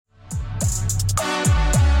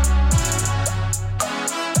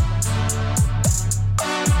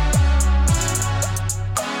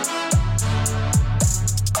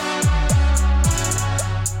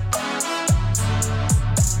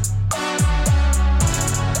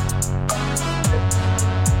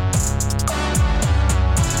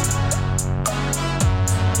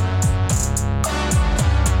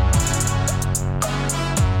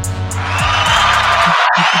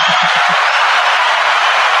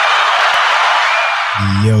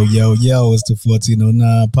Yo, yo, yo, it's the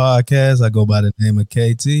 1409 podcast. I go by the name of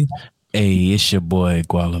KT. Hey, it's your boy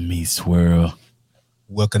Gualami Swirl.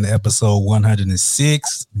 Welcome to episode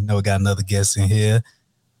 106. You know, we got another guest in here.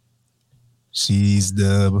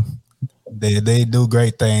 They do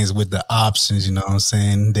great things with the options, you know what I'm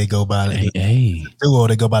saying? They go by they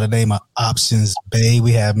go by the name of Options Bay.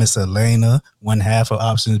 We have Miss Elena, one half of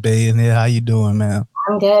Options Bay in here. How you doing, man?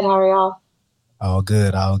 I'm good. How are y'all? All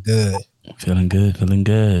good, all good. Feeling good. Feeling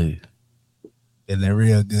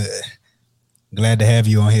real good. Glad to have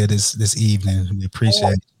you on here this evening. We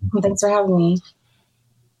appreciate it. Thanks for having me.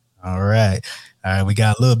 All right. We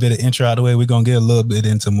got a little bit of intro out of the way. We're gonna get a little bit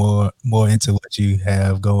into more into what you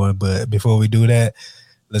have going. But before we do that,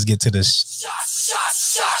 let's get to the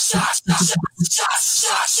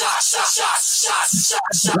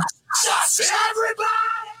everybody.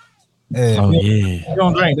 Hey, you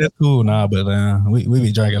don't drink, that's cool now, but we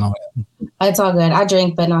be drinking on it. It's all good. I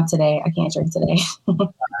drink, but not today. I can't drink today.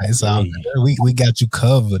 It's all good. We got you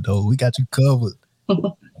covered, though. We got you covered.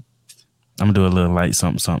 I'm gonna do a little light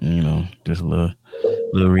something, you know, just a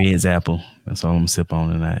little Red's apple. That's all I'm gonna sip on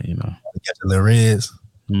tonight, you know. You got your little Reds.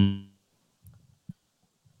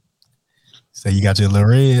 So you got your little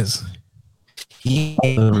Reds. Yeah,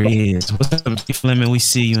 little Reds. What's up, Fleming? We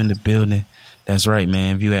see you in the building. That's right,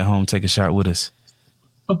 man. If you at home, take a shot with us.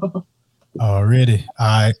 Already. All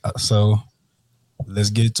right. So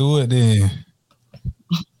let's get to it then.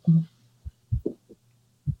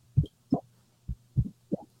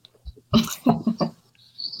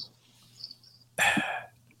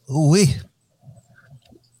 Ooh-wee.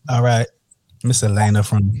 All right. Miss Elena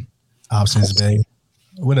from Options Bay.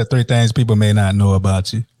 What are 3 things people may not know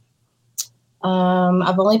about you?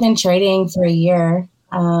 I've only been trading for a year.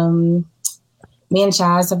 Me and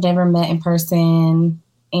Chaz have never met in person,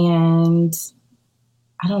 and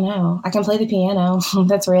I don't know. I can play the piano.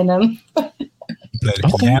 That's random. You play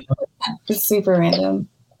the piano? It's super random.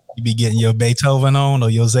 You be getting your Beethoven on or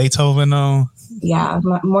your Zaytoven on? Yeah,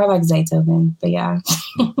 more like Zaytoven, but yeah.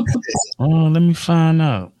 Oh, let me find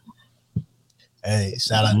out. Hey,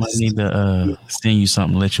 shout out. I might need to send you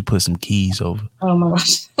something, let you put some keys over. Oh my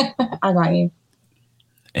gosh. I got you.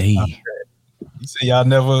 Hey. You say y'all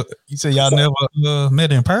never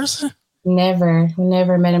met in person? Never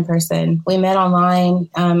met in person. We met online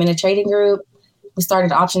in a trading group. We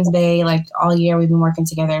started Options Bay like all year. We've been working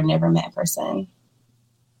together. Never met in person.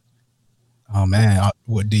 Oh man,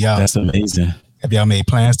 what do y'all? That's amazing. Have y'all made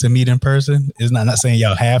plans to meet in person? It's not saying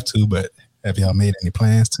y'all have to, but have y'all made any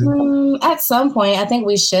plans to? At some point, I think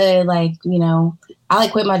we should. Like, you know, I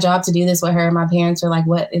quit my job to do this with her. My parents were like,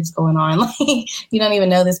 "What is going on? Like, you don't even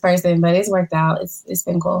know this person," but it's worked out. It's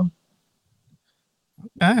been cool.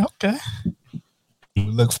 Okay. We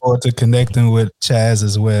look forward to connecting with Chaz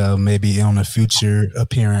as well. Maybe on a future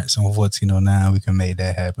appearance on 1409, we can make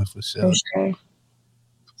that happen for sure. For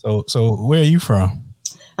sure. So where are you from?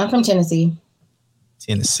 I'm from Tennessee.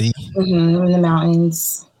 Tennessee. In the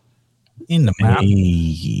mountains. In the mountains.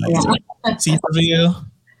 Yeah. Seaverville.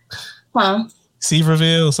 Huh?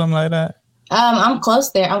 Seaverville, something like that. I'm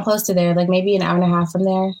close there. I'm close to there, like maybe an hour and a half from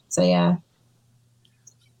there. So yeah.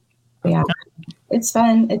 Yeah. It's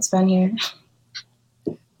fun. It's fun here.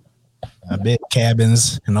 I bet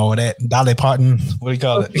cabins and all that. Dolly Parton. What do you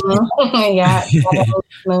call it? Yeah.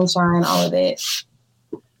 Moonshine, all of it.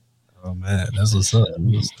 Oh man, that's what's up.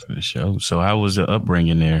 For sure. So how was the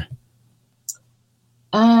upbringing there?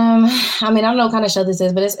 I mean, I don't know what kind of show this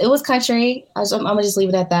is, but it was country. I'm gonna just leave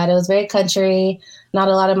it at that. It was very country. Not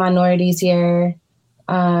a lot of minorities here.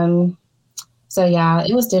 So yeah,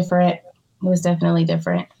 it was different. It was definitely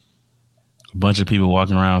different. A bunch of people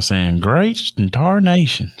walking around saying "Great and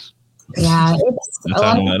tarnations." Yeah, it's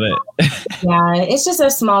yeah, it's just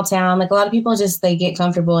a small town. Like a lot of people they get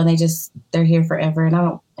comfortable and they're here forever. And I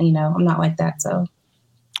don't, I'm not like that. So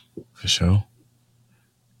for sure.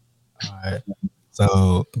 All right.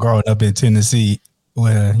 So growing up in Tennessee,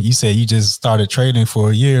 well, you said you just started trading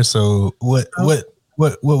for a year. So what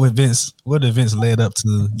events led up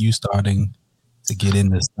to you starting to get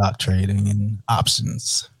into stock trading and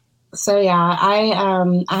options? So yeah,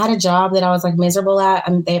 I had a job that I was like miserable at.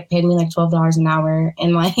 They paid me like $12 an hour,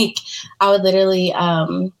 and like I would literally,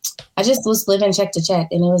 I just was living check to check,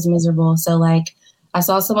 and it was miserable. So like I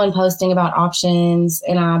saw someone posting about options,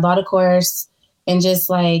 and I bought a course, and just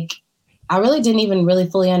like I really didn't even really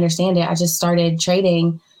fully understand it. I just started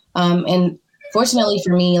trading, and fortunately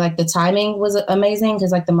for me, like the timing was amazing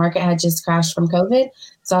because like the market had just crashed from COVID,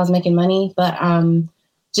 so I was making money, but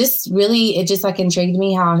just really, it just like intrigued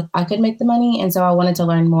me how I could make the money. And so I wanted to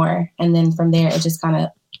learn more. And then from there, it just kind of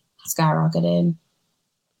skyrocketed.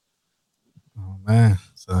 Oh man.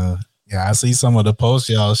 So yeah, I see some of the posts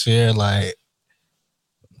y'all share, like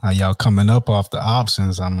how y'all coming up off the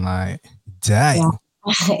options. I'm like, dang. Yeah.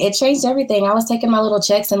 It changed everything. I was taking my little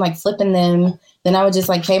checks and like flipping them. Then I would just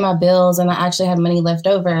like pay my bills, and I actually had money left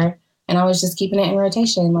over, and I was just keeping it in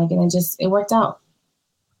rotation. Like, and it worked out.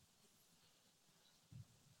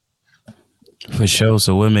 For sure.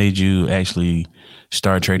 So what made you actually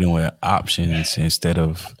start trading with options instead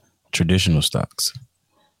of traditional stocks?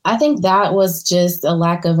 I think that was just a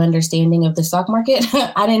lack of understanding of the stock market.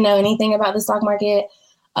 I didn't know anything about the stock market.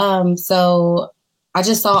 So I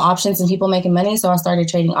just saw options and people making money. So I started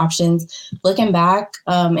trading options. Looking back,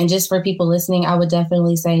 and just for people listening, I would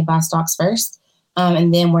definitely say buy stocks first,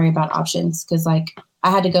 and then worry about options. Cause like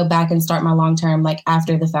I had to go back and start my long-term, like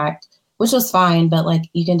after the fact, which was fine, but like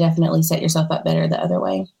you can definitely set yourself up better the other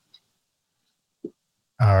way.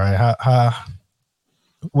 All right.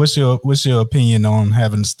 What's your opinion on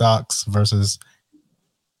having stocks versus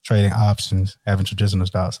trading options, having traditional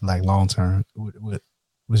stocks like long term?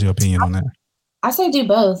 What's your opinion on that? I say do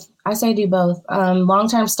both. Long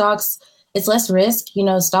term stocks, it's less risk. You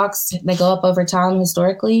know, stocks, they go up over time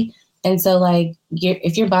historically, and so like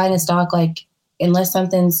if you're buying a stock, like unless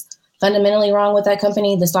something's fundamentally wrong with that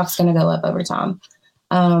company, the stock's going to go up over time.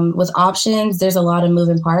 With options, there's a lot of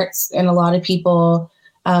moving parts, and a lot of people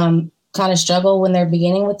kind of struggle when they're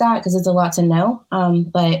beginning with that because it's a lot to know.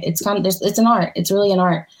 But it's it's an art. It's really an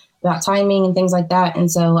art about timing and things like that.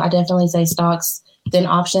 And so I definitely say stocks, then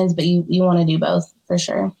options, but you want to do both for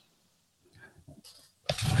sure.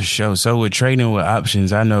 For sure. So with trading with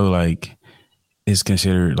options, I know like it's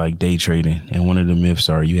considered like day trading. And one of the myths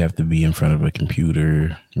are you have to be in front of a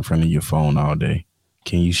computer, in front of your phone all day.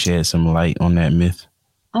 Can you shed some light on that myth?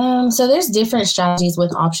 So there's different strategies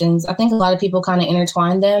with options. I think a lot of people kind of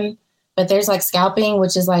intertwine them, but there's like scalping,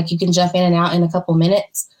 which is like you can jump in and out in a couple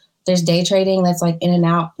minutes. There's day trading that's like in and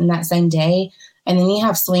out in that same day. And then you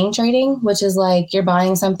have swing trading, which is like you're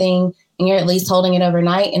buying something and you're at least holding it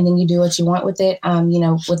overnight, and then you do what you want with it,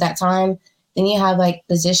 with that time. Then you have like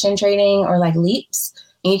position trading or like leaps,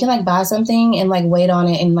 and you can like buy something and like wait on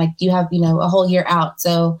it, and like you have, a whole year out.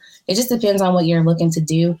 So it just depends on what you're looking to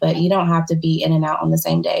do, but you don't have to be in and out on the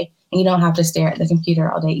same day, and you don't have to stare at the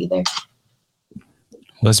computer all day either.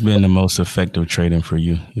 What's been the most effective trading for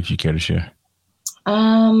you, if you care to share?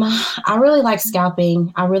 I really like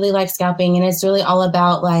scalping. And it's really all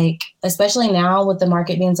about like, especially now with the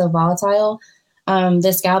market being so volatile,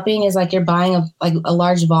 the scalping is like you're buying a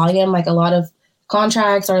large volume, like a lot of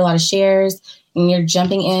contracts or a lot of shares, and you're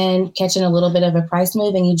jumping in, catching a little bit of a price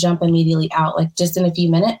move, and you jump immediately out, like just in a few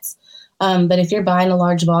minutes. But if you're buying a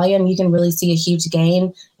large volume, you can really see a huge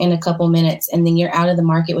gain in a couple minutes, and then you're out of the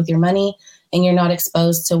market with your money, and you're not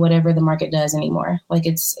exposed to whatever the market does anymore. Like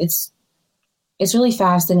it's really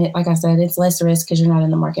fast, and like I said, it's less risk because you're not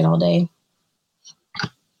in the market all day.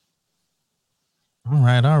 All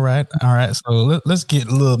right. So let's get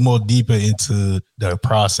a little more deeper into the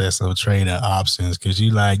process of trading options. Could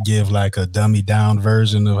you give a dummy down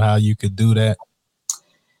version of how you could do that?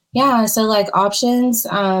 Yeah. So like options,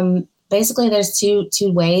 basically there's two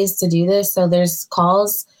ways to do this. So there's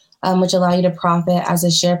calls, which allow you to profit as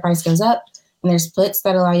the share price goes up, and there's puts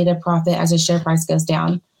that allow you to profit as the share price goes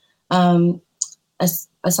down.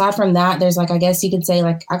 Aside from that, there's I guess you could say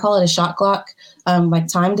I call it a shot clock,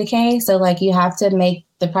 time decay. So you have to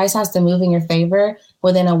the price has to move in your favor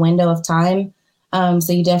within a window of time.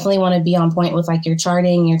 So you definitely want to be on point with your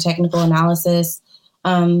charting, your technical analysis.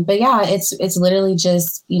 But yeah, it's literally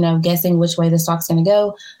just, guessing which way the stock's going to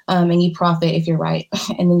go. And you profit if you're right,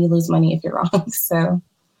 and then you lose money if you're wrong. So.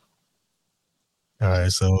 All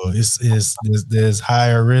right, so there's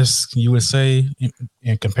higher risk, you would say,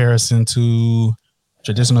 in comparison to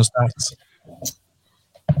traditional stocks?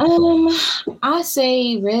 I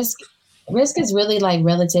say risk is really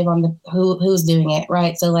relative on the who's doing it,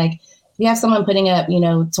 right? So if you have someone putting up,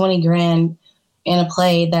 20 grand in a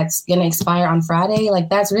play that's going to expire on Friday,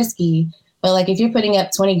 that's risky. But if you're putting up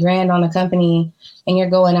 20 grand on a company and you're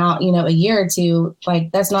going out, a year or two,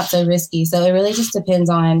 that's not so risky. So it really just depends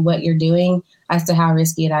on what you're doing as to how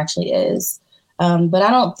risky it actually is. But I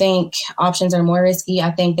don't think options are more risky. I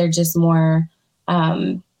think they're just more,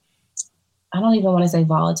 I don't even want to say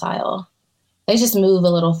volatile. They just move a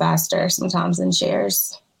little faster sometimes than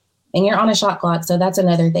shares. And you're on a shot clock, so that's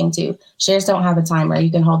another thing too. Shares don't have a timer. You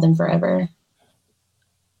can hold them forever.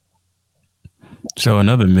 So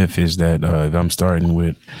another myth is that if I'm starting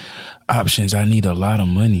with options, I need a lot of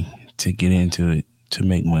money to get into it to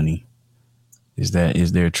make money. Is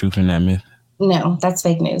there truth in that myth? No, that's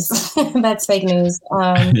fake news. That's fake news.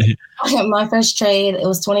 My first trade, it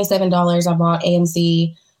was $27. I bought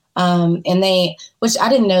AMC. And which I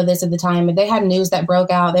didn't know this at the time, but they had news that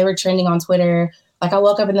broke out. They were trending on Twitter. Like I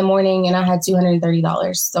woke up in the morning and I had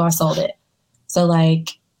 $230. So I sold it. So like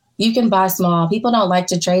you can buy small. People don't like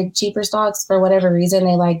to trade cheaper stocks for whatever reason.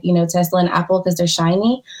 They like, Tesla and Apple because they're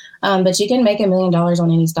shiny. But you can make $1 million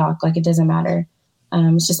on any stock. Like it doesn't matter.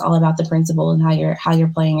 It's just all about the principle and how you're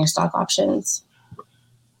playing your stock options.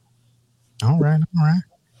 All right.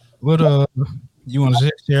 What you want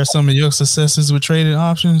to share some of your successes with trading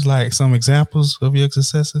options, like some examples of your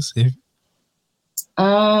successes?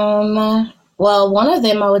 Well, one of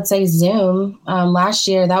them I would say Zoom. Last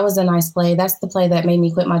year, that was a nice play. That's the play that made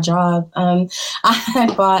me quit my job. I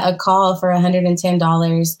had bought a call for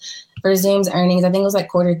 $110 for Zoom's earnings. I think it was like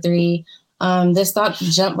Q3. The stock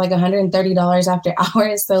jumped like $130 after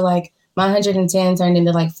hours. So like my 110 turned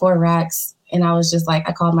into like 4 racks. And I was just like,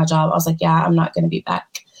 I called my job. I was like, yeah, I'm not going to be back.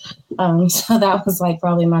 So that was like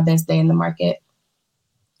probably my best day in the market.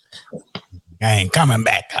 I ain't coming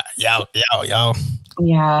back. Y'all.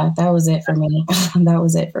 Yeah, that was it for me.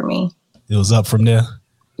 It was up from there.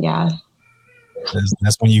 Yeah.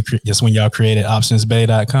 That's when y'all created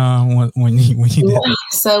optionsbay.com when you did.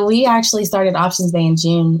 So we actually started Options Bay in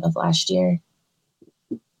June of last year.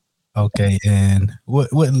 Okay, and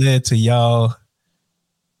what led to y'all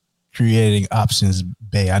creating Options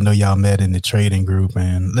Bay? I know y'all met in the trading group,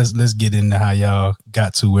 and let's get into how y'all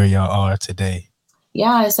got to where y'all are today.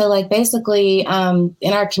 Yeah, so like basically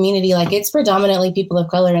in our community, like it's predominantly people of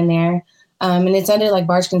color in there, and it's under like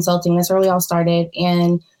Barge Consulting. That's where we all started,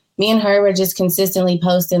 and me and her were just consistently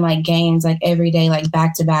posting like gains like every day, like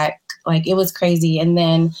back to back. Like it was crazy. And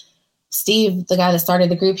then Steve, the guy that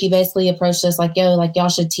started the group, he basically approached us like, yo, like y'all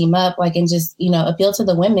should team up, like, and just, appeal to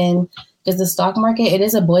the women, because the stock market, it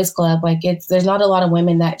is a boys club. Like there's not a lot of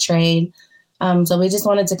women that trade. So we just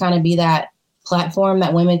wanted to kind of be that platform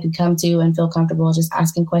that women could come to and feel comfortable just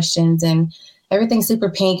asking questions, and everything's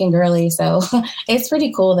super pink and girly. So it's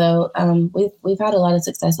pretty cool though. We've had a lot of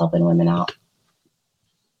success helping women out.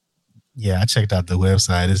 Yeah, I checked out the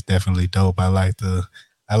website. It's definitely dope. I like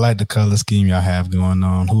the color scheme y'all have going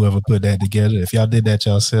on. Whoever put that together, if y'all did that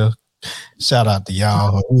yourself, shout out to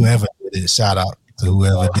y'all, or whoever did it. Shout out to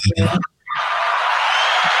whoever did it.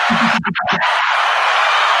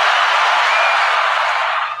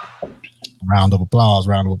 Round of applause.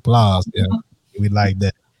 Yeah, we like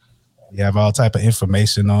that. You have all type of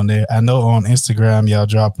information on there. I know on Instagram y'all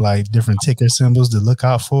drop like different ticker symbols to look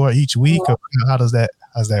out for each week. Or how's that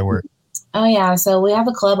work? Oh yeah, so we have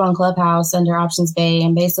a club on Clubhouse under Options Bay,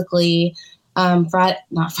 and basically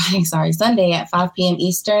Sunday at 5 p.m.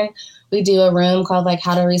 Eastern, we do a room called like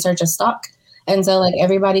How to Research a Stock. And so like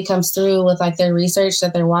everybody comes through with like their research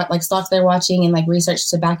that they're like stocks they're watching and like research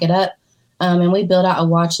to back it up. And we build out a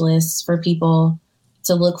watch list for people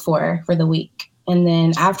to look for the week. And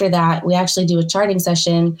then after that, we actually do a charting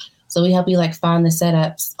session. So we help you like find the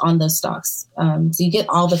setups on those stocks. So you get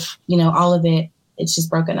all of it. It's just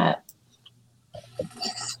broken up.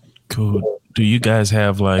 Cool. Do you guys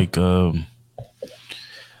have like, I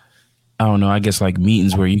don't know, I guess like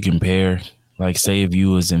meetings where you compare, like say if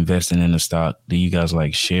you was investing in a stock, do you guys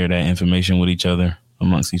like share that information with each other,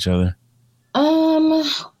 amongst each other?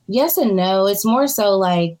 Yes and no. It's more so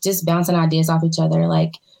like just bouncing ideas off each other.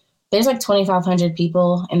 Like there's like 2,500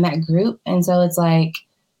 people in that group. And so it's like,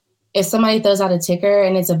 if somebody throws out a ticker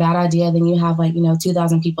and it's a bad idea, then you have like,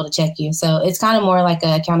 2,000 people to check you. So it's kind of more like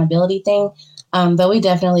an accountability thing. But we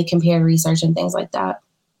definitely compare research and things like that.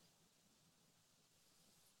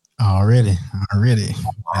 Already.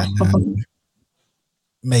 And,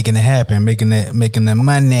 making it happen, making the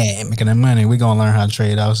money. We're gonna learn how to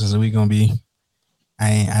trade options, and we're gonna be.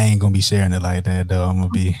 I ain't gonna be sharing it like that though. I'm gonna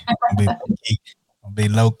be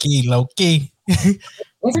low key. It's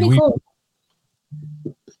pretty cool.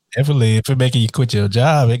 Definitely, if it's making you quit your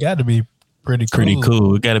job, it got to be pretty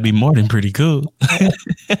cool. It got to be more than pretty cool.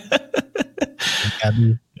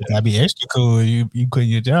 It gotta be extra cool. You quit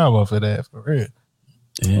your job off of that, for real.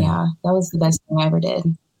 Yeah, that was the best thing I ever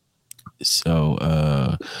did.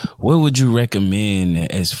 So, what would you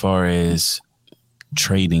recommend as far as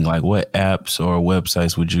trading? Like, what apps or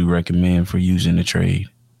websites would you recommend for using to trade?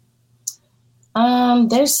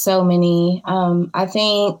 There's so many. I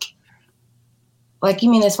think, like, you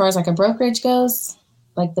mean as far as like a brokerage goes,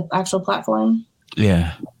 like the actual platform?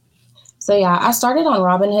 Yeah. So yeah, I started on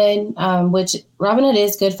Robinhood, which Robinhood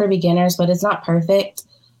is good for beginners, but it's not perfect.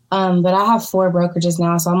 But I have 4 brokerages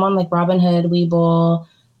now. So I'm on like Robinhood, Webull.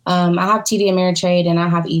 I have TD Ameritrade and I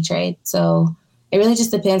have E-Trade. So it really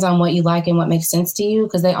just depends on what you like and what makes sense to you,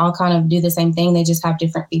 because they all kind of do the same thing. They just have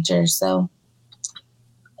different features. So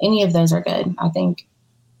any of those are good, I think.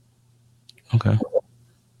 Okay.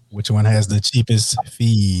 Which one has the cheapest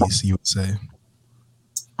fees, you would say?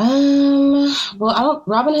 Well,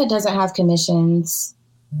 Robinhood doesn't have commissions.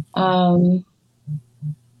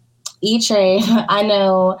 E-Trade, I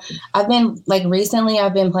know I've been recently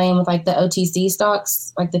I've been playing with like the OTC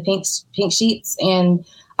stocks, like the pink sheets, and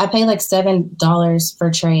I pay like $7 for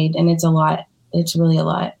trade, and it's a lot. It's really a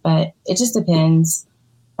lot, but it just depends.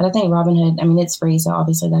 But I think Robinhood, I mean, it's free, so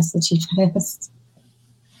obviously that's the cheapest.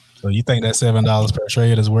 So you think that $7 per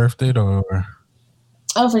trade is worth it, or?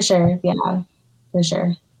 Oh, for sure. Yeah, for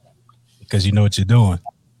sure. Because you know what you're doing.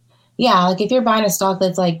 Yeah, like if you're buying a stock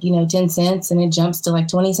that's 10 cents and it jumps to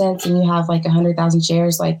 20 cents and you have 100,000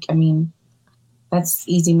 shares, I mean, that's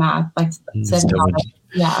easy math. Like $7.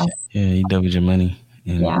 Yeah. Yeah, you doubled your money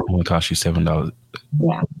and it will cost you $7.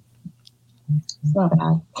 Yeah. It's not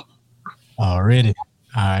bad. Already.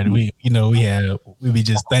 All right. We be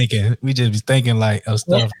just thinking of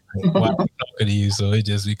stuff while we talking to you, so it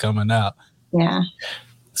just be coming out. Yeah.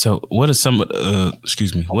 So what are some of the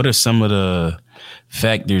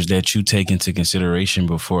factors that you take into consideration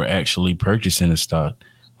before actually purchasing a stock?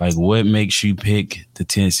 Like what makes you pick the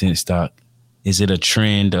 10-cent stock? Is it a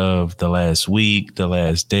trend of the last week, the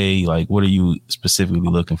last day? Like what are you specifically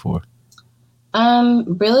looking for?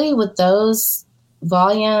 Really with those,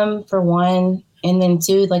 volume for one, and then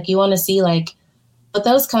two, you want to see with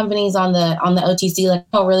those companies on the OTC, I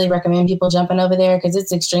don't really recommend people jumping over there because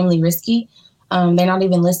it's extremely risky. They're not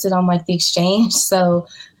even listed on the exchange. So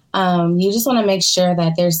you just want to make sure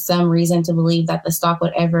that there's some reason to believe that the stock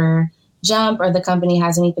would ever jump or the company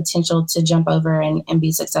has any potential to jump over and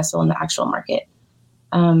be successful in the actual market.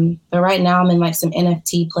 But right now I'm in some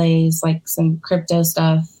NFT plays, some crypto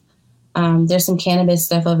stuff. There's some cannabis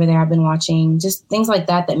stuff over there I've been watching, just things like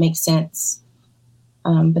that make sense.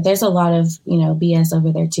 But there's a lot of, BS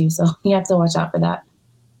over there too. So you have to watch out for that.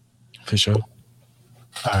 For sure.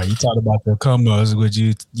 All right, you talked about the combos.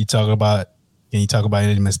 Can you talk about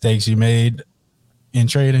any mistakes you made in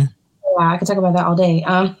trading? Yeah, I could talk about that all day.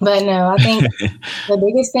 But no, I think the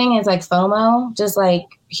biggest thing is FOMO, just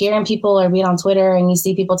hearing people or being on Twitter and you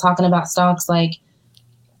see people talking about stocks,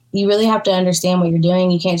 you really have to understand what you're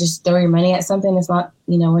doing. You can't just throw your money at something. It's not,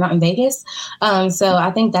 we're not in Vegas. So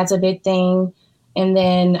I think that's a big thing. And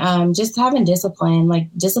then just having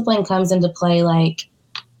discipline, discipline comes into play,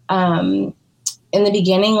 in the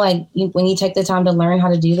beginning, when you take the time to learn how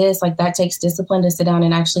to do this, that takes discipline to sit down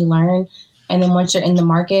and actually learn. And then once you're in the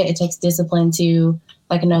market, it takes discipline to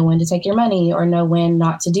know when to take your money or know when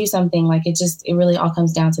not to do something. It really all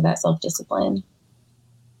comes down to that self-discipline.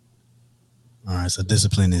 All right. So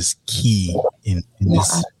discipline is key in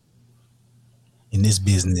this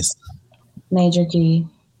business. Major key.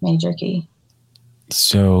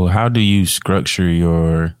 So how do you structure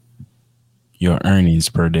your earnings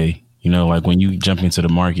per day? When you jump into the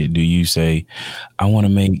market, do you say, I want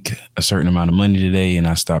to make a certain amount of money today and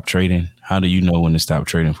I stop trading? How do you know when to stop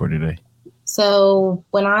trading for today? So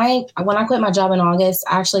when I quit my job in August,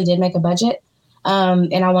 I actually did make a budget.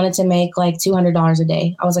 And I wanted to make $200 a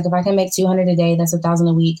day. I was if I can make $200 a day, that's $1,000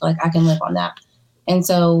 a week. I can live on that. And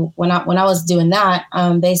so when I was doing that,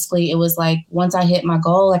 basically it was once I hit my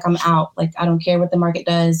goal, I'm out. I don't care what the market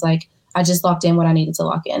does. I just locked in what I needed to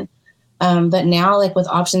lock in. But now, with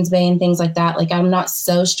options bay and things like that, I'm not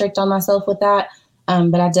so strict on myself with that.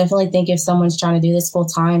 But I definitely think if someone's trying to do this full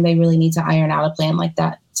time, they really need to iron out a plan like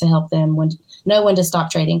that to help them know when to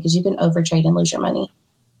stop trading, because you can overtrade and lose your money.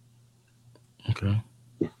 Okay.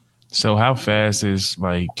 So how fast is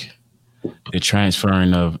the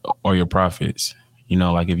transferring of all your profits?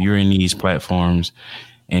 If you're in these platforms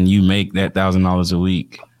and you make that $1,000 a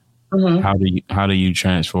week, mm-hmm. how do you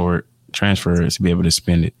transfer it to be able to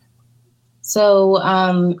spend it? So,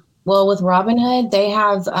 well, with Robinhood, they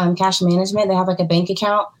have cash management. They have a bank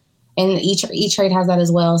account, and E-Trade has that as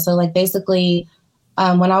well. So basically,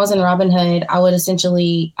 when I was in Robinhood,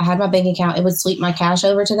 I had my bank account. It would sweep my cash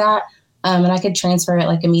over to that, and I could transfer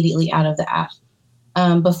it immediately out of the app.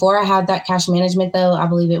 Before I had that cash management, though, I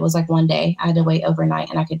believe it was 1 day. I had to wait overnight,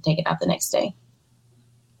 and I could take it out the next day.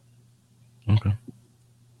 Okay.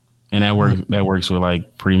 And that works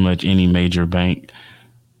with pretty much any major bank.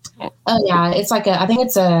 Oh yeah, it's I think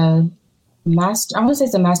it's a Master. I want to say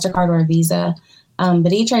it's a MasterCard or a Visa,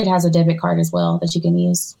 but E-Trade has a debit card as well that you can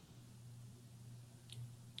use.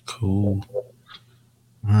 Cool.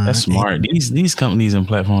 That's smart. These companies and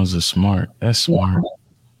platforms are smart. That's smart.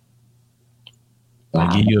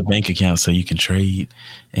 Yeah. Give you a bank account so you can trade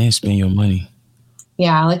and spend your money.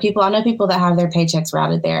 Yeah, I know people that have their paychecks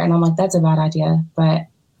routed there, and I'm that's a bad idea, but.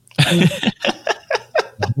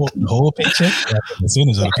 The whole paycheck? As soon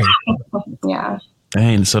as I pay. Yeah.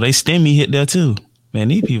 Dang, so they STEMI hit there too. Man,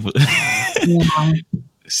 these people. Yeah.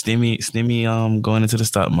 Stimmy, going into the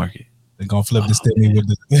stock market. They're gonna flip the Stimmy with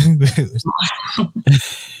the.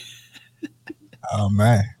 Oh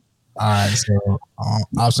man! All right, so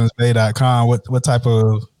optionsbay.com. What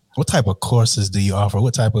type of courses do you offer?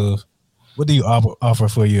 What do you offer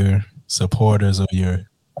for your supporters or your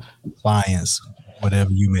clients,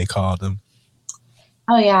 whatever you may call them?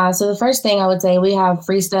 Oh yeah. So the first thing I would say, we have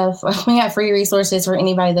free stuff. We have free resources for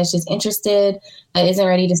anybody that's just interested, that isn't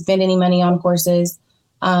ready to spend any money on courses.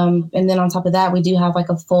 And then on top of that, we do have like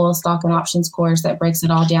a full stock and options course that breaks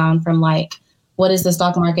it all down from like what is the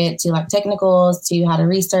stock market to like technicals to how to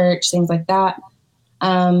research, things like that.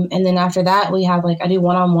 And then after that, we have like, I do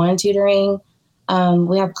one-on-one tutoring.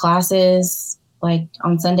 We have classes like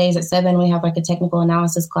on Sundays at 7, we have like a technical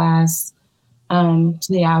analysis class. So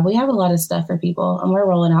yeah, we have a lot of stuff for people, and we're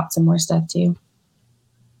rolling out some more stuff too.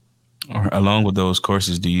 Or along with those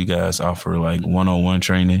courses, do you guys offer like one-on-one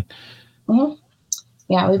training? Mm-hmm.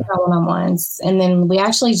 Yeah, we've got one-on-ones. And then we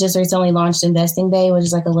actually just recently launched Investing Bay, which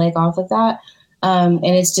is like a leg off of that. And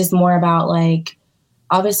it's just more about like,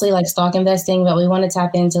 obviously like stock investing, but we want to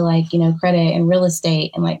tap into like, you know, credit and real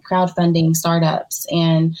estate and like crowdfunding startups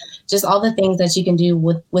and just all the things that you can do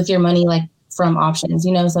with your money, like from options,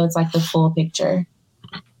 you know, so it's like the full picture.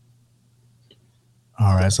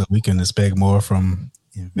 All right, so we can expect more from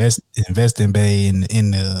Investing Bay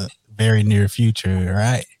in the very near future,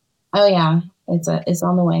 right? Oh yeah, it's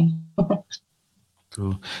on the way.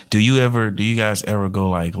 Cool. Do you guys ever go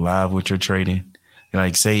like live with your trading?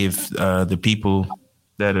 Like, say if the people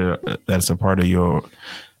that's a part of your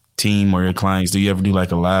team or your clients, do you ever do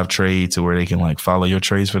like a live trade to where they can like follow your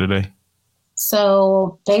trades for the day?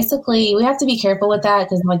 So basically, we have to be careful with that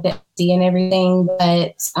because like the FD and everything.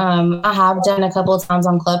 But I have done a couple of times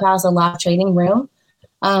on Clubhouse a live trading room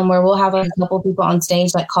where we'll have like a couple of people on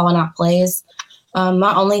stage like calling out plays.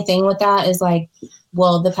 My only thing with that is like,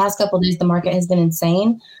 well, the past couple of days the market has been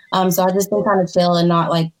insane. So I've just been kind of chill and not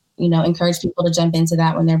like, you know, encourage people to jump into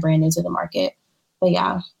that when they're brand new to the market. But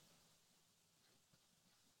yeah.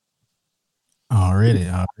 Already.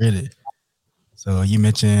 So you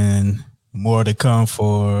mentioned more to come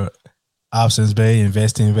for Options Bay,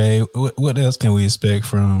 Investing Bay. What else can we expect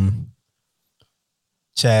from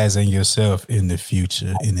Chaz and yourself in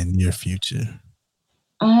the near future?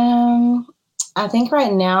 I think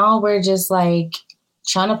right now we're just like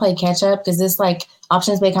trying to play catch up because this like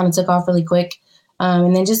Options Bay kind of took off really quick.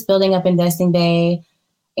 And then just building up Investing Bay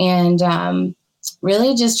and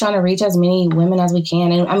really just trying to reach as many women as we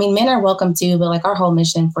can. And I mean, men are welcome too, but like our whole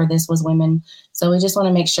mission for this was women. So we just want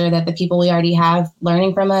to make sure that the people we already have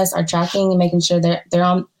learning from us are tracking and making sure that they're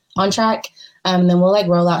on track. And then we'll like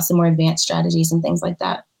roll out some more advanced strategies and things like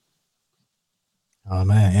that. Oh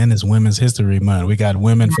man, and it's Women's History Month. We got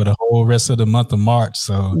women for the whole rest of the month of March.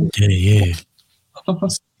 So yeah.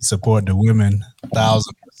 Support the women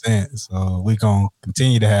 1,000%. So we're gonna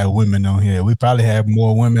continue to have women on here. We probably have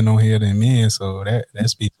more women on here than men, so that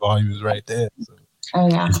speaks volumes right there. So oh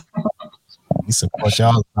yeah. We support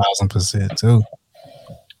y'all 1,000% too.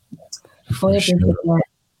 For sure.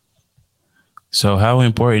 So how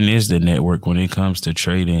important is the network when it comes to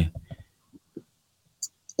trading?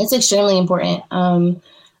 It's extremely important.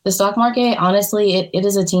 The stock market, honestly, it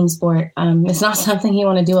is a team sport. It's not something you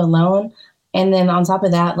want to do alone. And then on top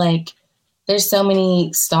of that, like there's so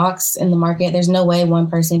many stocks in the market. There's no way one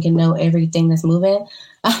person can know everything that's moving.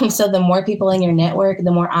 So the more people in your network,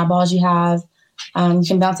 the more eyeballs you have. You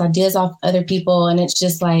can bounce ideas off other people. And it's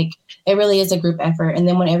just like, it really is a group effort. And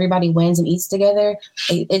then when everybody wins and eats together,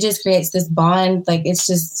 it just creates this bond. Like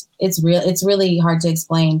it's really hard to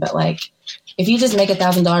explain. But like, if you just make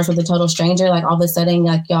 $1,000 with a total stranger, like all of a sudden,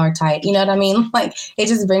 like y'all are tight. You know what I mean? Like it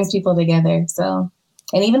just brings people together. So,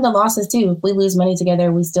 and even the losses too. If we lose money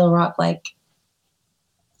together, we still rock. Like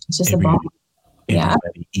it's just a bond. Yeah.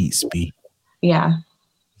 Everybody eats B. Yeah.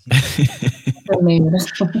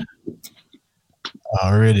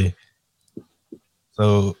 Already.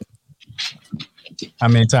 So, how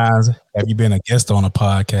many times have you been a guest on a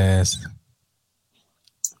podcast?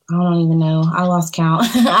 I don't even know. I lost count.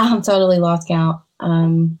 I'm totally lost count.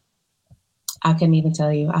 I couldn't even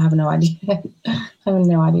tell you. I have no idea. I have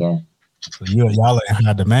no idea. So y'all are in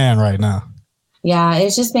high demand right now. Yeah,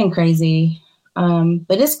 it's just been crazy.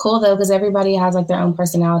 But it's cool though because everybody has like their own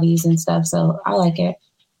personalities and stuff. So I like it.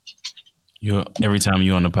 Every time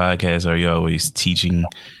you're on the podcast, are you always teaching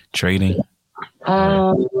trading?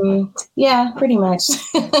 Yeah, pretty much.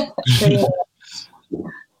 Pretty much.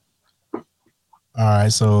 All right,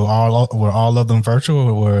 so were all of them virtual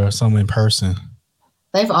or were some in person?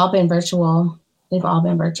 They've all been virtual.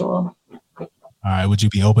 All right. Would you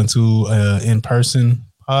be open to in-person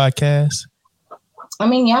podcast? I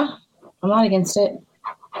mean, yeah, I'm not against it.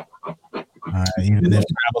 All right. Even if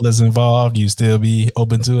travel is involved, you still be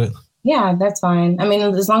open to it? Yeah, that's fine. I mean,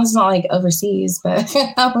 as long as it's not like overseas, but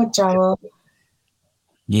I would travel.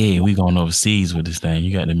 Yeah, we going overseas with this thing.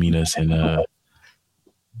 You got to meet us in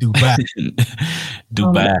Dubai.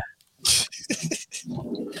 Dubai.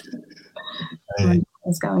 Hey.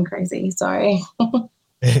 It's going crazy. Sorry. All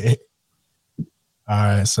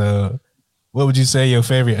right. So, what would you say your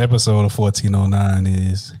favorite episode of 1409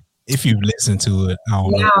 is? If you listen to it, I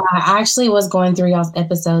don't know. I actually was going through y'all's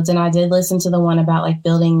episodes, and I did listen to the one about like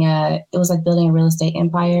building it was like building a real estate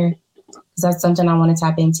empire, because that's something I want to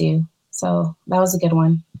tap into. So that was a good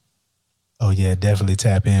one. Oh yeah, definitely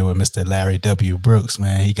tap in with Mr. Larry W. Brooks,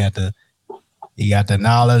 man. He got the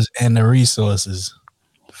knowledge and the resources.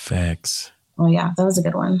 Facts. Oh yeah, that was a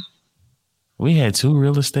good one. We had 2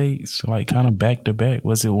 real estates, like kind of back to back.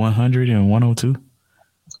 Was it 100 and 102?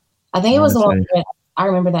 I think it was the one. I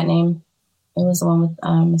remember that name. It was the one with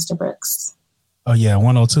Mr. Brooks. Oh yeah,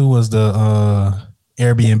 102 was the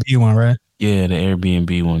Airbnb one, right? Yeah, the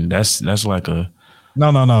Airbnb one. That's like a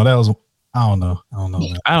no. That was I don't know.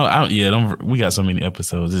 We got so many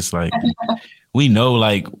episodes. It's like we know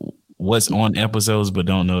like what's on episodes, but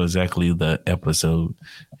don't know exactly the episode.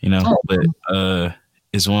 You know, but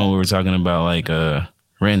it's one where we're talking about like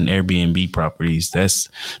renting Airbnb properties. That's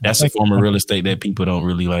a form of real estate that people don't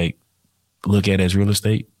really like look at as real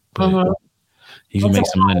estate, but you can make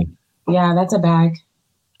some money. Yeah, that's a bag.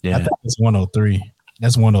 Yeah, I think it's 103.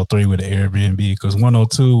 That's 103 with the Airbnb, because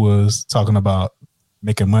 102 was talking about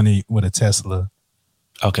making money with a Tesla.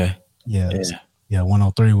 Okay. Yeah.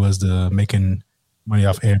 103 was the making money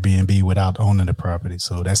off Airbnb without owning the property.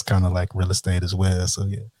 So that's kind of like real estate as well. So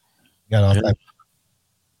yeah, got all that.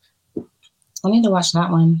 I need to watch that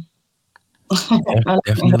one.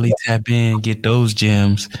 Definitely tap in, get those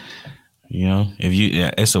gems. You know,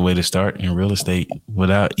 it's a way to start in real estate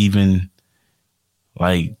without even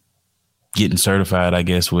like getting certified, I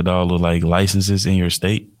guess, with all the like licenses in your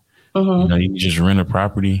state. You know, you can just rent a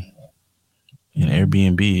property and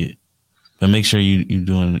Airbnb it, but make sure you're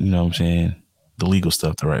doing, you know what I'm saying, the legal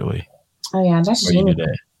stuff the right way. Oh yeah, that's genius.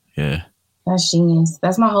 Yeah. That's genius.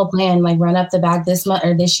 That's my whole plan. Like run up the bag this month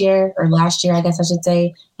or this year or last year, I guess I should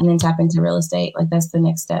say, and then tap into real estate. Like that's the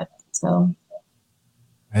next step. So.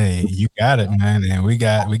 Hey, you got it, man. And we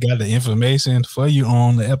got the information for you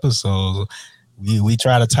on the episode. We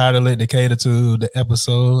try to title it to cater to the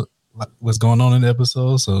episode, what's going on in the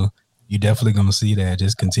episode. So you definitely gonna see that.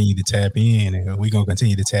 Just continue to tap in, and we're gonna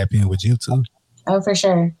continue to tap in with you too. Oh, for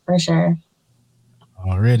sure.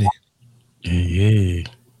 Already. Yeah.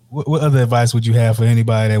 What other advice would you have for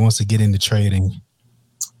anybody that wants to get into trading?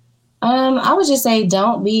 I would just say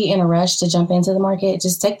don't be in a rush to jump into the market.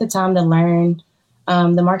 Just take the time to learn.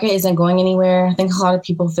 The market isn't going anywhere. I think a lot of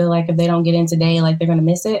people feel like if they don't get in today, like they're going to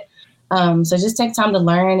miss it. So just take time to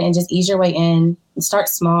learn and just ease your way in and start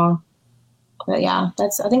small. But yeah,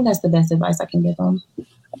 I think that's the best advice I can give them.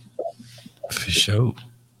 For sure.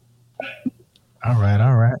 All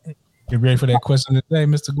right. Get ready for that question today,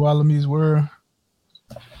 Mr. Gualame's World.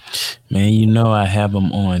 Man, you know I have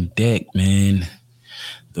them on deck, man.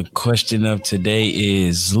 The question of today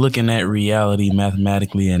is looking at reality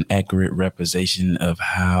mathematically, an accurate representation of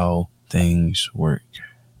how things work.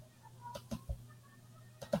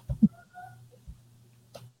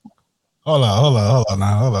 Hold on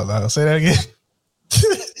now. Say that again.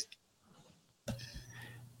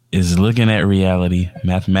 Is looking at reality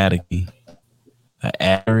mathematically, an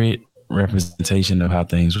accurate representation of how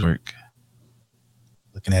things work.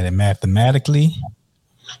 Looking at it mathematically?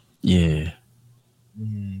 Yeah.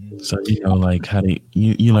 So, you know, like how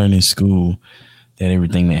you learn in school that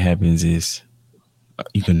everything that happens is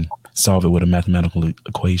you can solve it with a mathematical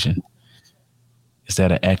equation. Is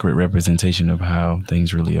that an accurate representation of how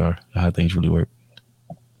things really are, how things really work?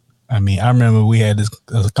 I mean, I remember we had this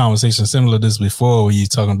conversation similar to this before, where you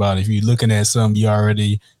talking about if you're looking at something, you're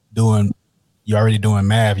already doing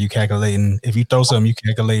math. You calculating, if you throw something, you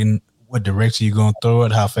calculating what direction you're gonna throw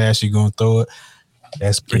it, how fast you're gonna throw it.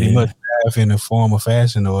 That's pretty much math in a form of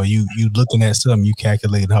fashion. Or you looking at something, you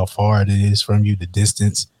calculating how far it is from you, the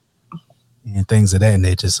distance, and things of that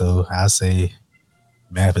nature. So I say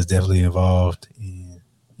math is definitely involved in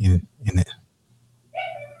it.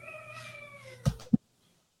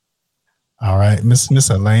 All right, Miss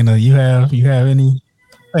Elena, you have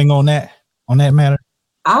anything on that matter?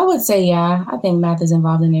 I would say, yeah. I think math is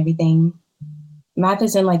involved in everything. Math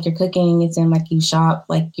is in like your cooking. It's in like you shop,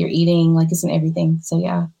 like you're eating, like it's in everything. So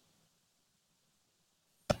yeah.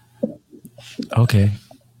 Okay.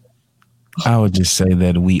 I would just say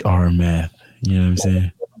that we are math. You know what I'm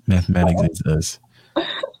saying? Mathematics is us.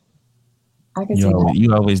 I can see that.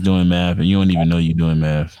 You always doing math, and you don't even know you're doing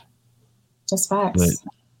math. Just facts. But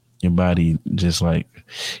your body,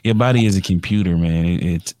 your body is a computer, man.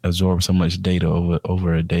 It absorbs so much data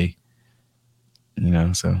over a day. You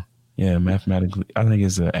know, so yeah, mathematically, I think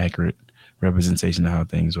it's an accurate representation of how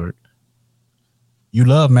things work. You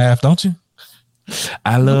love math, don't you?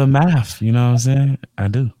 I love math. You know what I'm saying? I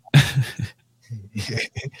do.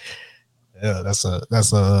 Yeah, that's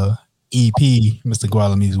a EP Mr.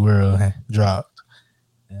 Gualame's World dropped.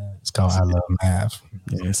 Yeah, it's called I Love Math.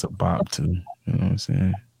 Yeah, it's a bop too. You know what I'm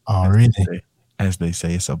saying? Already. As they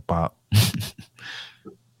say, it's a bop.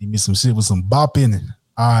 Give me some shit with some bop in it.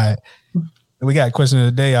 All right. We got question of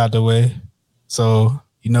the day out the way. So,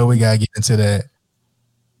 we got to get into that.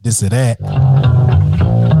 This or that.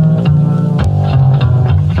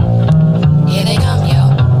 Here they come,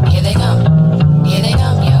 yo. Here they come. Here they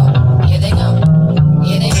come, yo. Here they come.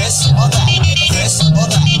 Here they come. This or that. This or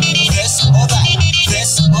that. This or that.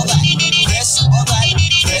 This or that. This or that.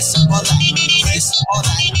 This or that. This or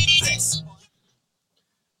that. This.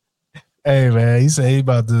 Hey, man, he said he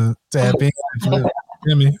about to tap in.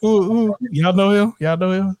 Ooh, y'all know him? Y'all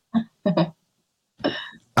know him?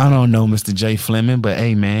 I don't know Mr. J. Fleming, but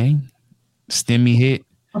hey, man, Stimmy hit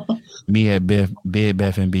me at Bed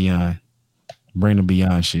Bath and Beyond. Bring the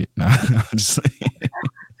Beyond shit. Nah, I'm just saying.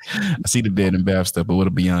 I see the Bed and Bath stuff, but what a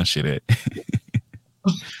Beyond shit at?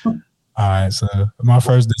 All right, so my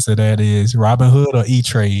first diss of that is Robinhood or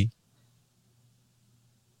E-Trade?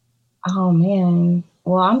 Oh man.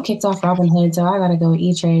 Well, I'm kicked off Robinhood, so I gotta go with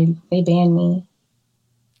E-Trade. They banned me.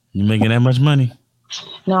 You making that much money?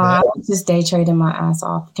 No, I was just day trading my ass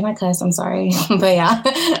off. Can I cuss? I'm sorry. But yeah.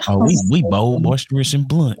 Oh, we bold, boisterous, and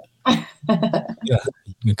blunt. Yeah,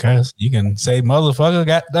 you can cuss. You can say motherfucker,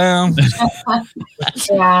 goddamn.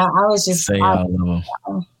 Yeah, I was just Say all of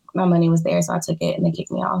them. my money was there, so I took it and they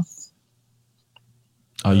kicked me off.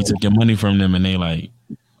 Oh, you took your money from them and they like,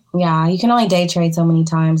 Yeah, you can only day trade so many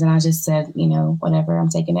times, and I just said, whatever, I'm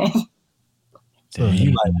taking it. So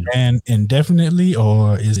you like banned indefinitely,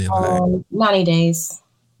 or is it like 90 days?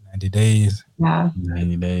 90 days? Yeah.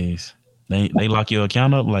 90 days. They lock your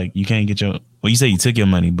account up, like you can't get your. Well, you say you took your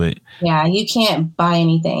money, but Yeah, you can't buy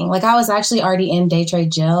anything. Like I was actually already in day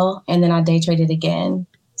trade jail, and then I day traded again.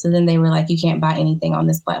 So then they were like, you can't buy anything on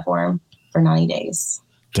this platform for 90 days.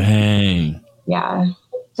 dang. Yeah,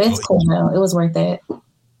 but it's cool though. It was worth it.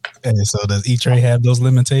 And so does E-Trade have those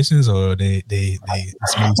limitations, or they It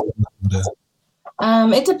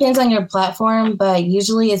depends on your platform, but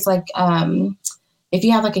usually it's like if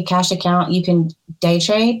you have like a cash account, you can day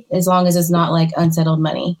trade as long as it's not like unsettled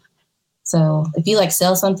money. So if you like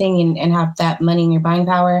sell something and have that money in your buying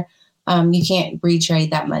power, you can't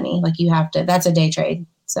retrade that money. Like you have to. That's a day trade.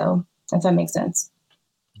 So if that makes sense.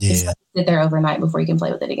 Yeah. Just sit there overnight before you can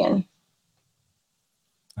play with it again.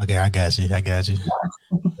 Okay, I got you.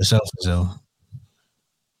 For sure. All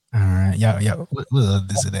right, y'all. What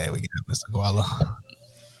this or that we got, Mr. Guala?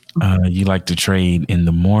 You like to trade in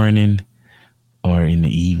the morning or in the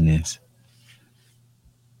evenings?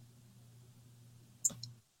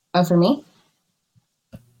 Oh, for me?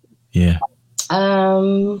 Yeah.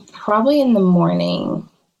 Probably in the morning.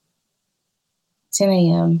 10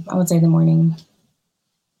 a.m. I would say the morning.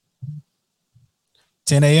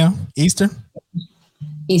 10 a.m. Eastern?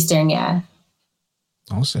 Eastern, yeah.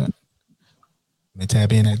 Oh shit. I'm gonna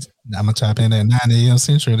tap in at 9 a.m.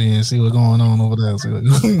 Central and see what's going on over there.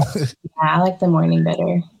 Yeah, I like the morning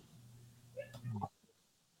better.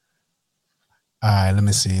 All right, let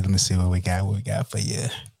me see what we got for you.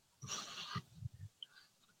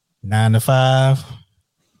 9 to 5.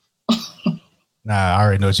 Nah, I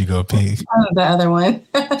already know what you go pick. The other one.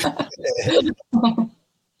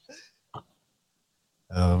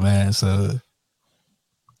 Oh man, so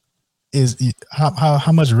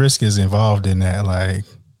how much risk is involved in that? Like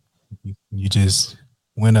you just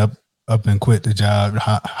went up and quit the job.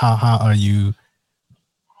 How are you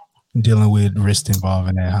dealing with risk involved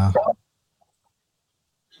in that? Huh?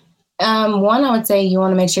 One, I would say you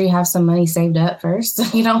want to make sure you have some money saved up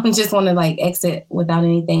first. You don't just want to like exit without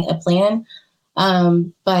a plan.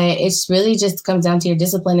 But it's really just comes down to your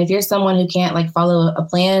discipline. If you're someone who can't like follow a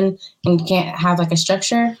plan and can't have like a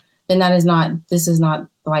structure, then this is not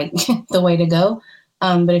like the way to go.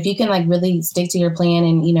 But if you can like really stick to your plan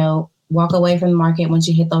and, walk away from the market once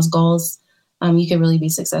you hit those goals, you could really be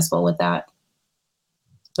successful with that.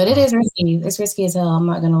 But it is risky. It's risky as hell. I'm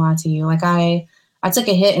not going to lie to you. Like I took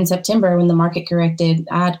a hit in September when the market corrected.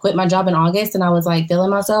 I had quit my job in August and I was like feeling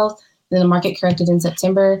myself. Then the market corrected in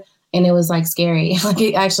September. and it was like scary. Like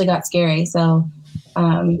it actually got scary. So,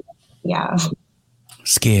 yeah.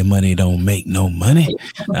 Scared money don't make no money.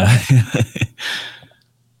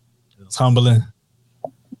 It's humbling.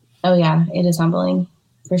 Oh yeah, it is humbling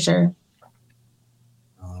for sure.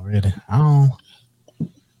 Already.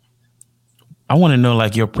 I want to know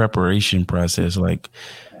like your preparation process, like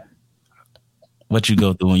what you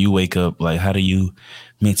go through when you wake up. Like, how do you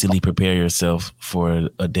mentally prepare yourself for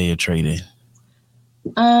a day of trading?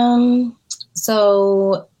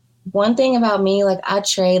 So one thing about me, like I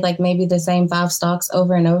trade like maybe the same 5 stocks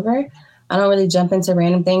over and over. I don't really jump into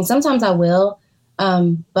random things. Sometimes I will.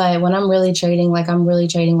 But when I'm really trading like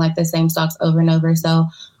the same stocks over and over. So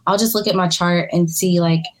I'll just look at my chart and see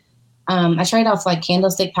like, I trade off like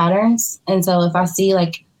candlestick patterns. And so if I see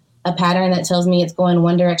like a pattern that tells me it's going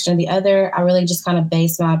one direction or the other, I really just kind of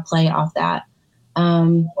base my play off that.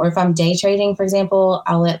 Or if I'm day trading, for example,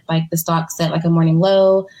 I'll let like the stock set like a morning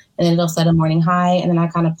low and then it'll set a morning high. And then I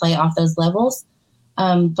kind of play off those levels.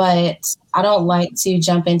 But I don't like to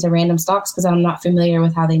jump into random stocks because I'm not familiar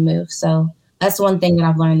with how they move. So that's one thing that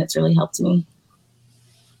I've learned that's really helped me.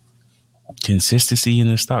 Consistency in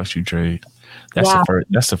the stocks you trade. That's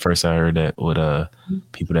the first I heard that with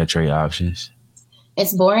people that trade options.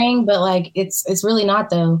 It's boring, but like it's really not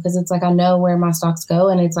though, because it's like I know where my stocks go,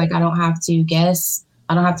 and it's like I don't have to guess.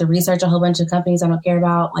 I don't have to research a whole bunch of companies I don't care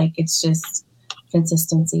about. Like it's just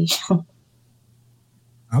consistency.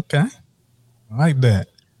 Okay, I like that.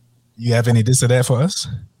 You have any this or that for us?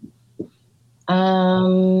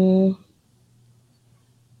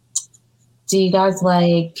 Do you guys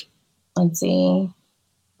like? Let's see,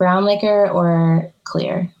 brown liquor or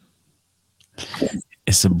clear?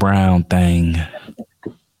 It's a brown thing.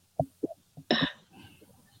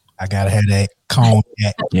 I gotta have that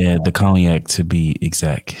cognac. Yeah, the cognac to be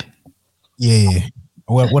exact. Yeah.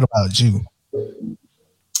 What about you?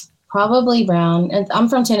 Probably brown. And I'm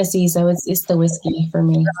from Tennessee, so it's the whiskey for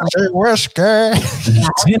me. Whiskey. Yeah,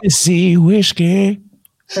 Tennessee whiskey.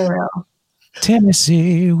 for real.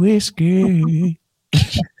 Tennessee whiskey.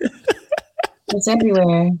 It's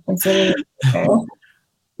everywhere. It's everywhere.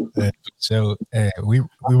 So we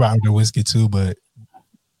rock the whiskey too, but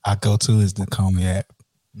our go-to is the cognac.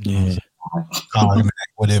 Yeah. Cognac,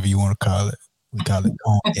 whatever you want to call it. We call it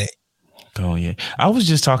cognac. Oh yeah. I was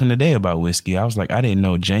just talking today about whiskey. I was like, I didn't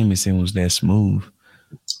know Jameson was that smooth.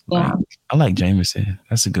 Yeah. I like Jameson.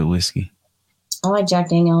 That's a good whiskey. I like Jack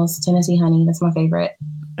Daniels, Tennessee Honey. That's my favorite.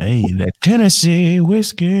 Hey, that Tennessee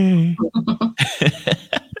whiskey.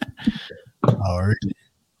 All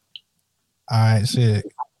right, shit.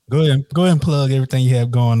 Go ahead and plug everything you have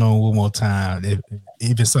going on one more time. If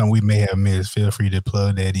it's something we may have missed, feel free to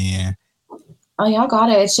plug that in. Oh, y'all got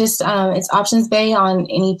it. It's just it's Options Bay on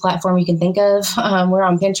any platform you can think of. We're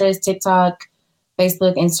on Pinterest, TikTok,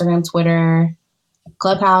 Facebook, Instagram, Twitter,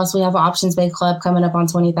 Clubhouse. We have an Options Bay Club coming up on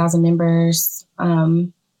 20,000 members.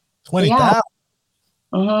 20,000. Yeah.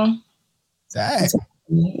 Mm-hmm. Dang.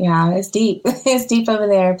 Yeah, it's deep. It's deep over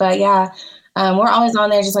there. But yeah, we're always on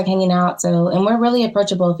there just like hanging out. So, and we're really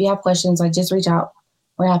approachable. If you have questions, like just reach out.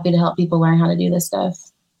 We're happy to help people learn how to do this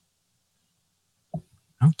stuff.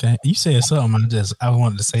 Okay. You said something. I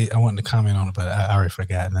wanted to comment on it, but I already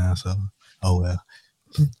forgot now. So, oh well.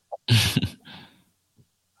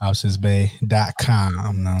 OptionsBay.com. You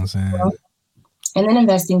know what I'm saying? And then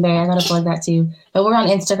Investing Bay. I got to plug that too. But we're on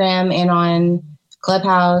Instagram and on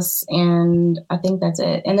Clubhouse, and I think that's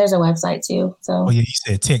it. And there's a website too. So. Oh yeah, you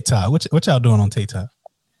said TikTok. What y'all doing on TikTok?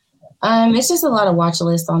 It's just a lot of watch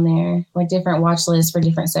lists on there, like different watch lists for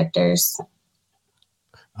different sectors.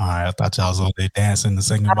 All right, I thought y'all was over there dancing the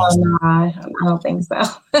second. No, I don't think so.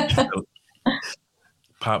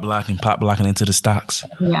 Pop blocking into the stocks.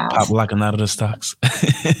 Yeah. Pop blocking out of the stocks.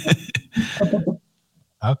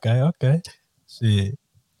 Okay. Shit.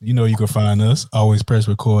 You know you can find us. Always Press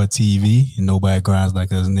Record TV and Nobody Grinds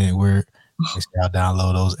Like Us Network. Make sure y'all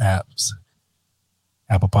download those apps.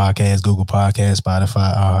 Apple Podcasts, Google Podcasts,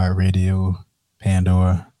 Spotify, iHeartRadio,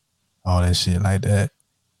 Pandora, all that shit like that.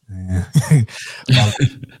 Yeah.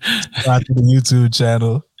 Subscribe to the YouTube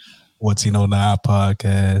channel, 1409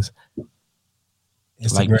 Podcast.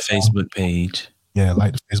 Instagram. Like the Facebook page. Yeah,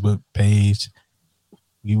 like the Facebook page.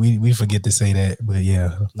 We forget to say that, but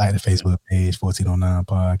yeah, like the Facebook page, 1409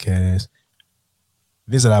 Podcast.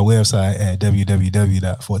 Visit our website at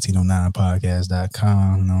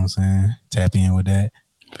www.1409podcast.com. You know what I'm saying? Tap in with that.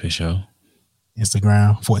 For sure.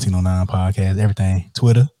 Instagram, 1409 Podcast, everything.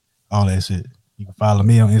 Twitter, all that shit. You can follow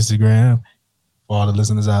me on Instagram. For all the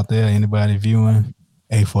listeners out there, anybody viewing,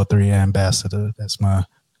 843 Ambassador. That's my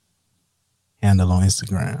handle on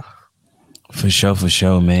Instagram. For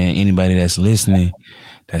sure, man. Anybody that's listening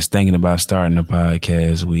that's thinking about starting a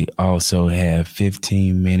podcast. We also have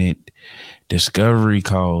 15-minute discovery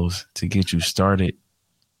calls to get you started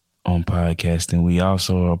on podcasting. We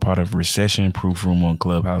also are part of Recession Proof Room on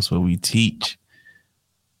Clubhouse, where we teach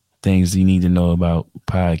things you need to know about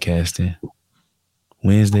podcasting.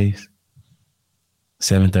 Wednesdays,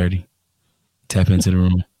 7:30. Tap into the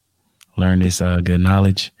room. Learn this good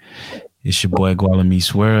knowledge. It's your boy Guala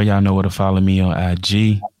Meets World. Y'all know where to follow me on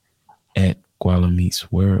IG at Guala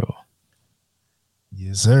Meets World.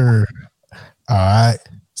 Yes, sir. All right.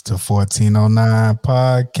 It's the 1409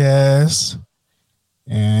 podcast.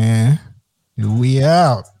 And we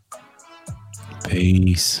out.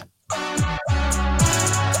 Peace.